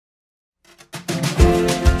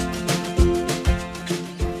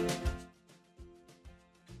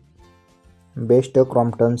Best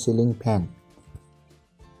Crompton ceiling fan.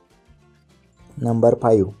 Number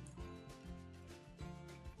 5.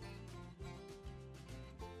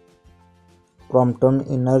 Crompton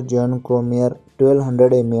Energeon Chromier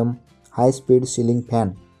 1200 mm high speed ceiling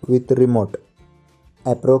fan with remote.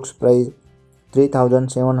 Approx price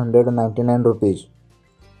 3799 rupees.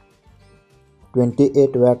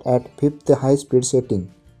 28 watt at 5th high speed setting.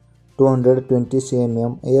 220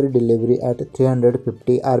 cm air delivery at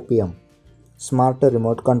 350 rpm. Smart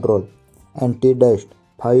remote control. Anti-dust.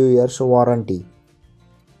 5 years warranty.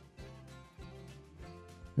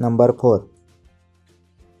 Number 4.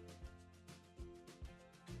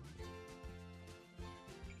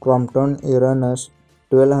 Crompton Uranus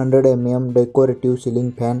 1200 mm decorative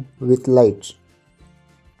ceiling fan with lights.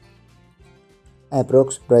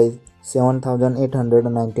 Approx price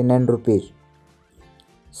 7899 rupees.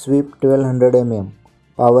 Sweep 1200 mm.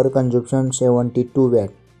 Power consumption 72 watt.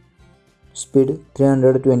 Speed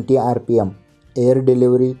 320 rpm. Air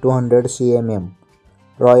delivery 200 cm.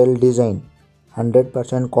 Royal design.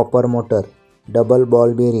 100% copper motor. Double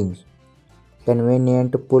ball bearings.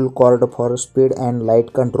 Convenient pull cord for speed and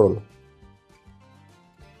light control.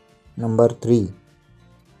 Number 3.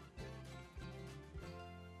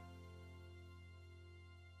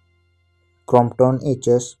 Crompton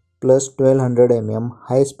HS plus 1200 mm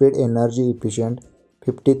high speed energy efficient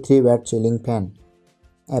 53 watt ceiling fan.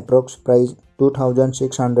 Approx price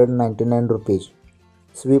 2699 rupees.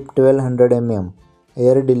 Sweep 1200 mm.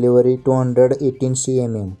 Air delivery 218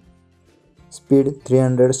 cm. Speed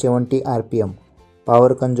 370 rpm.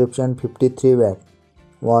 Power consumption 53 watt.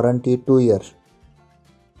 Warranty 2 years.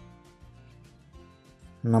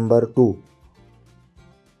 Number 2.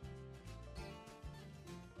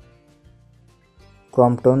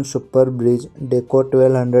 Crompton Super Bridge Deco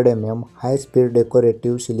 1200 mm high speed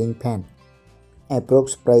decorative ceiling fan.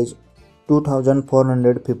 Approx price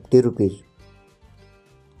 2450 rupees.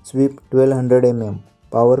 Sweep 1200 mm.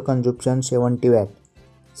 Power consumption 70 watt.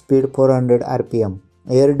 Speed 400 rpm.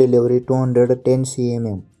 Air delivery 210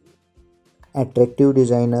 cm. Attractive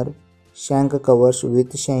designer. Shank covers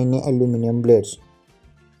with shiny aluminum blades.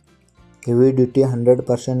 Heavy duty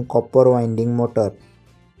 100% copper winding motor.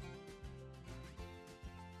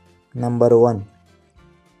 Number 1.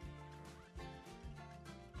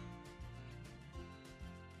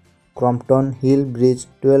 Crompton Hill Bridge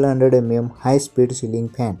 1200 mm high speed ceiling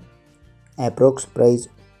fan. Approx price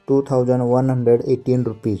 2118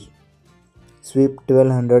 rupees. Sweep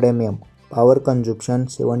 1200 mm. Power consumption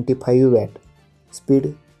 75 watt.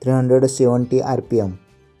 Speed 370 rpm.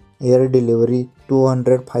 Air delivery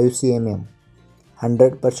 205 cm.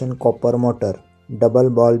 100% copper motor. Double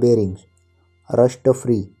ball bearings. Rust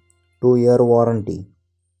free. 2-year warranty.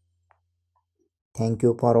 Thank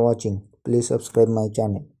you for watching. Please subscribe my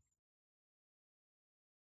channel.